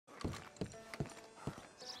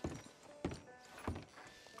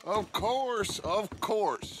Of course, of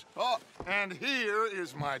course. Oh, and here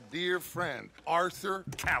is my dear friend, Arthur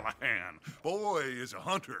Callahan. Boy is a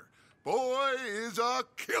hunter. Boy is a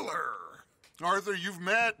killer. Arthur, you've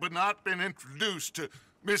met but not been introduced to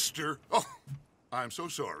Mr. Oh, I'm so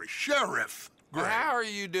sorry, Sheriff Gray. How are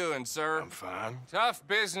you doing, sir? I'm fine. Tough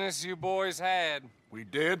business you boys had. We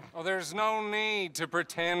did? Oh, there's no need to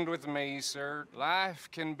pretend with me, sir. Life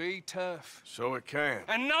can be tough. So it can.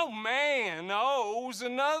 And no man owes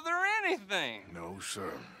another anything. No,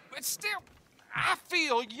 sir. But still, I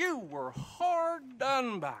feel you were hard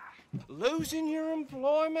done by. Losing your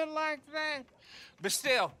employment like that. But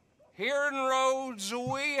still, here in Rhodes,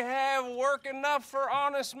 we have work enough for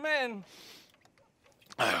honest men.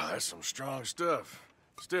 That's some strong stuff.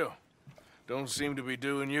 Still, don't seem to be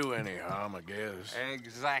doing you any harm, I guess.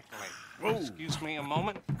 Exactly. Whoa. Excuse me a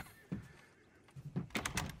moment.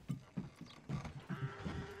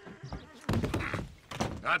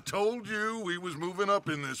 I told you we was moving up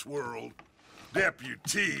in this world.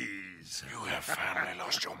 Deputies. You have finally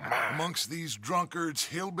lost your mind. Amongst these drunkards,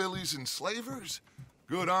 hillbillies, and slavers?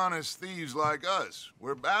 Good, honest thieves like us.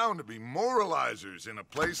 We're bound to be moralizers in a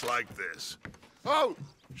place like this. Oh,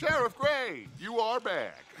 Sheriff Gray, you are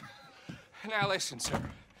back. Now listen, sir.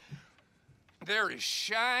 There is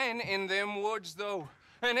shine in them woods, though,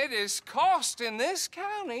 and it is costing this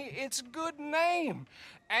county its good name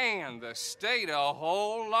and the state a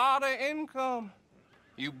whole lot of income.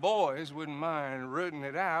 You boys wouldn't mind rooting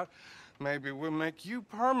it out. Maybe we'll make you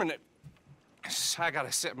permanent. I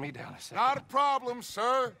gotta set me down a second. Not a problem,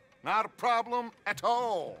 sir. Not a problem at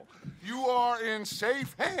all. You are in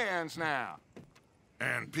safe hands now.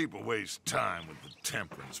 And people waste time with the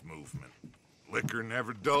temperance movement. Liquor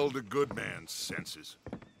never dulled a good man's senses.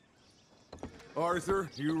 Arthur,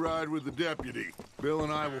 you ride with the deputy. Bill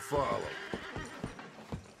and I will follow.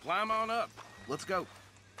 Climb on up. Let's go.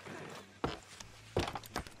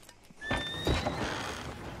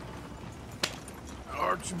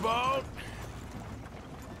 Archibald?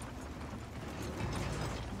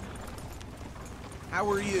 How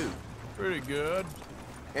are you? Pretty good.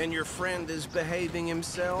 And your friend is behaving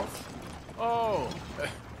himself? Oh,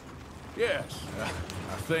 yes.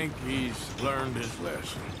 I think he's learned his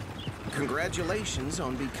lesson. Congratulations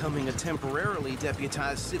on becoming a temporarily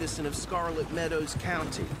deputized citizen of Scarlet Meadows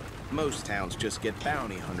County. Most towns just get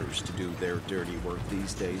bounty hunters to do their dirty work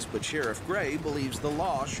these days, but Sheriff Gray believes the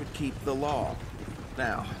law should keep the law.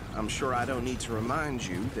 Now, I'm sure I don't need to remind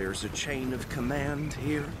you there's a chain of command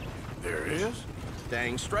here. There is?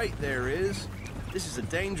 Dang straight there is. This is a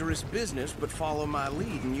dangerous business, but follow my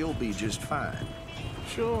lead and you'll be just fine.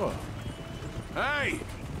 Sure. Hey!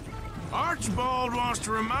 Archibald wants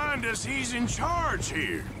to remind us he's in charge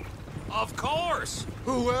here. Of course.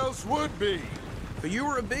 Who else would be? But you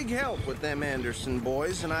were a big help with them Anderson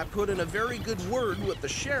boys, and I put in a very good word with the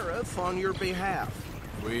sheriff on your behalf.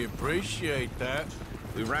 We appreciate that.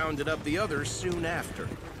 We rounded up the others soon after.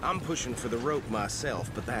 I'm pushing for the rope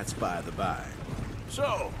myself, but that's by the by.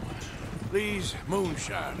 So, these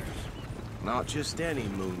moonshiners. Not just any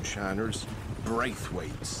moonshiners,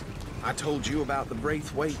 Braithwaites. I told you about the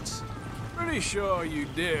Braithwaites. Pretty sure you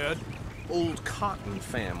did. Old Cotton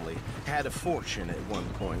family had a fortune at one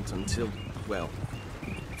point until, well,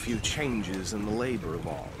 a few changes in the labor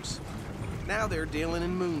laws. Now they're dealing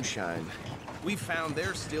in moonshine. We found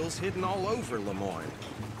their stills hidden all over Lemoyne.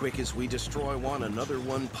 Quick as we destroy one, another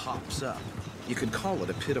one pops up. You could call it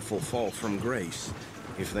a pitiful fall from grace,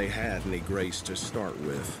 if they had any grace to start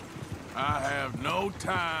with. I have no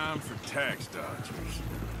time for tax dodgers.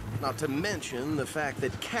 Not to mention the fact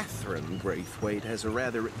that Catherine Braithwaite has a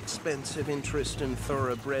rather expensive interest in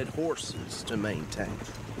thoroughbred horses to maintain.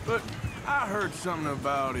 But I heard something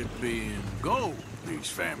about it being gold these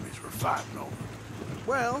families were fighting over.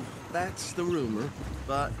 Well, that's the rumor.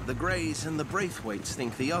 But the Grays and the Braithwaites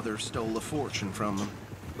think the other stole a fortune from them.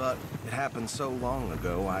 But it happened so long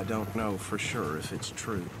ago, I don't know for sure if it's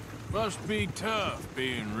true. Must be tough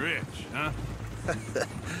being rich, huh?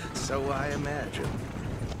 So I imagine.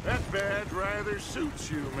 That badge rather suits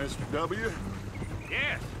you, Mr. W.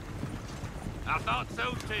 Yes. I thought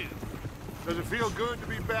so, too. Does it feel good to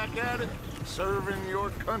be back at it? Serving your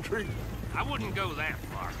country? I wouldn't go that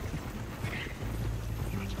far.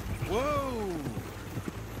 Whoa!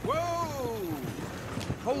 Whoa!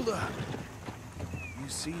 Hold up. You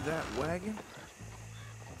see that wagon?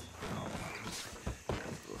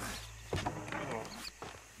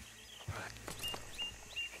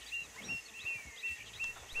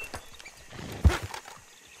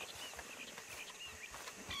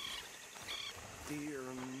 Dear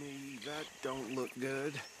me, that don't look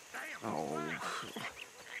good. Oh.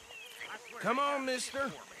 Come on,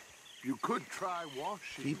 mister. You could try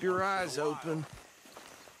washing. Keep your once eyes in a while. open.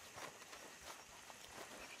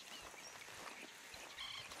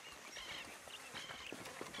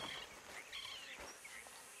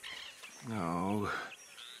 No,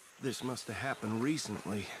 this must have happened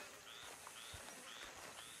recently.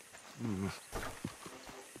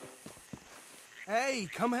 Hey,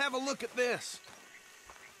 come have a look at this.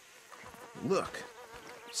 Look,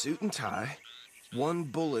 suit and tie, one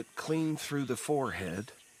bullet clean through the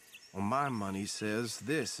forehead. Well, my money says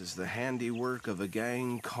this is the handiwork of a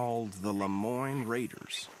gang called the Lemoyne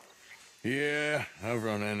Raiders. Yeah, I've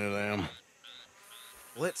run into them.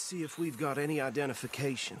 Let's see if we've got any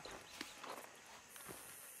identification.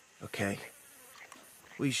 Okay.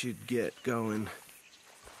 We should get going.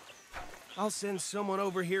 I'll send someone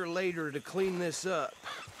over here later to clean this up.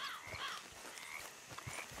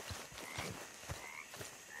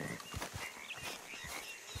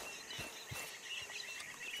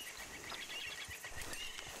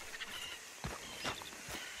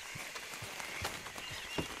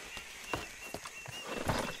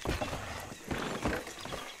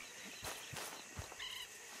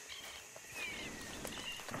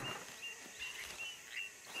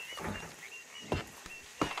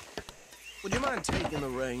 Would you mind taking the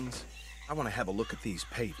reins? I want to have a look at these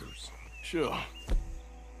papers. Sure.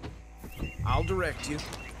 I'll direct you.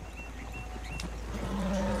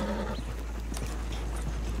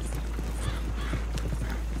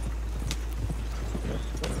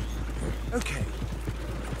 Okay.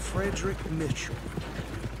 Frederick Mitchell,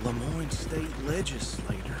 Lemoyne State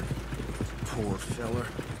Legislator. Poor feller.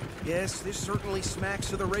 Yes, this certainly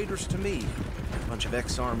smacks of the Raiders to me. Bunch of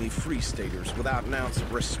ex-Army Free Staters without an ounce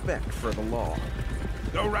of respect for the law.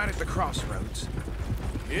 Go right at the crossroads.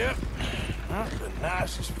 Yep. Not the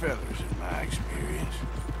nicest fellas in my experience.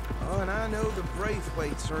 Oh, and I know the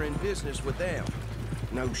Braithwaites are in business with them.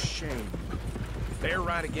 No shame. They're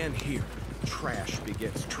right again here. Trash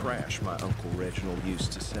begets trash, my Uncle Reginald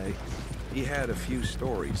used to say. He had a few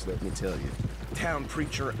stories, let me tell you. Town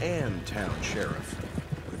preacher and town sheriff.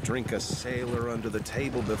 Could drink a sailor under the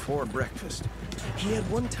table before breakfast. He had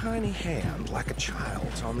one tiny hand, like a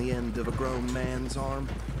child's, on the end of a grown man's arm.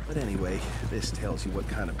 But anyway, this tells you what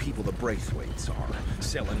kind of people the Braithwaites are.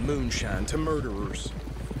 Selling moonshine to murderers.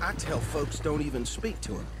 I tell folks don't even speak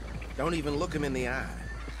to them. Don't even look them in the eye.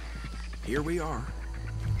 Here we are.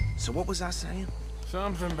 So what was I saying?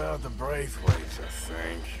 Something about the Braithwaites, I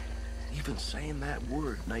think. Even saying that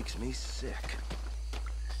word makes me sick.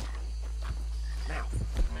 Now.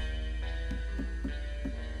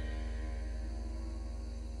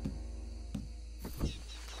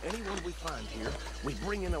 Anyone we find here, we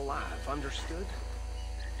bring in alive, understood?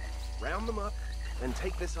 Round them up, and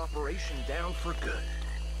take this operation down for good.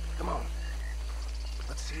 Come on.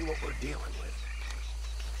 Let's see what we're dealing with.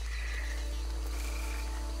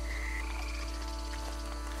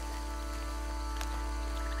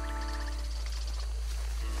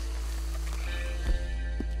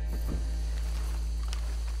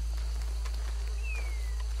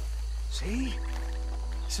 See?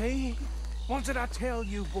 See? What did I tell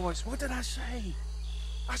you, boys? What did I say?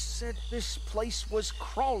 I said this place was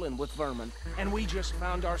crawling with vermin, and we just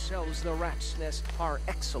found ourselves the rat's nest par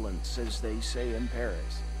excellence, as they say in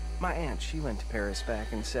Paris. My aunt, she went to Paris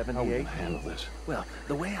back in '78. How are we gonna handle this? Well,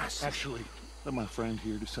 the way I see Actually, let my friend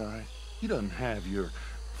here decide. He doesn't have your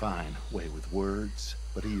fine way with words,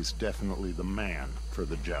 but he is definitely the man for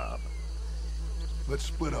the job. Let's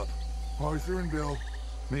split up. Arthur and Bill,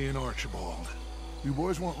 me and Archibald. You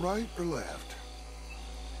boys want right or left?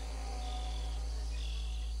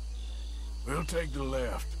 We'll take the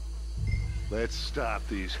left. Let's stop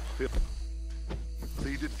these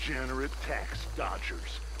filthy, degenerate tax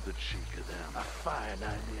dodgers. The cheek of them. A fine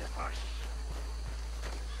idea.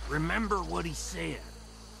 Remember what he said.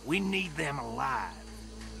 We need them alive.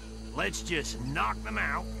 Let's just knock them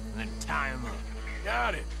out and then tie them up.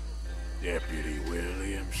 Got it, Deputy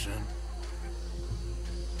Williamson.